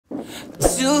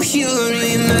Do you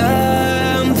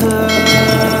remember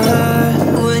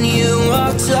when you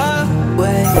walked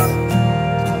away?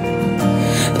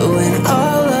 When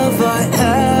all of our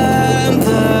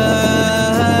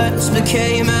embers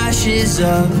became ashes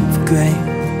of grey.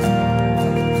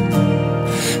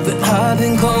 But I've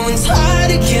been going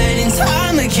time again and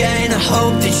time again. I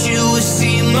hope that you will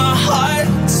see my heart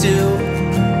too.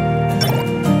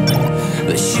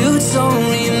 But you don't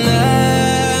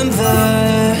remember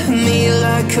me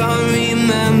like I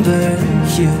remember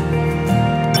you.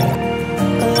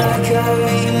 Like I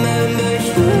remember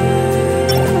you.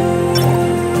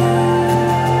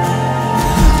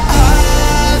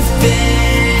 I've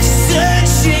been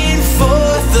searching for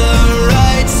the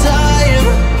right time,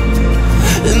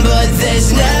 but there's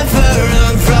never a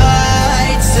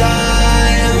right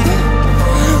time,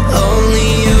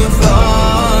 only a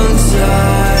wrong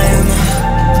time.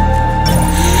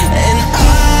 And I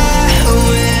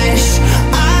wish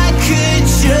I could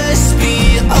just be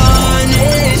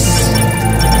honest.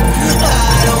 I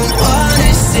don't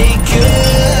wanna say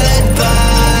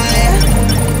goodbye.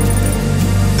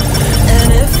 And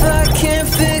if I can't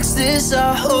fix this,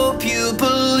 I hope you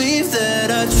believe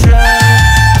that I tried.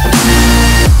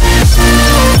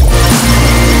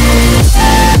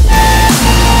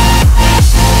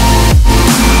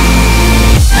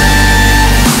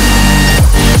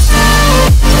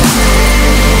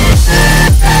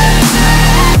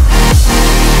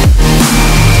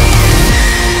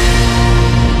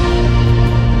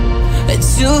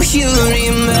 Do you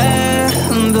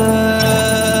remember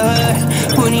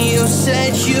when you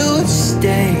said you'd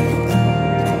stay?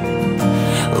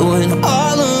 When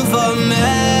all of our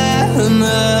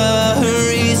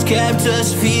memories kept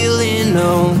us feeling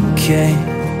okay.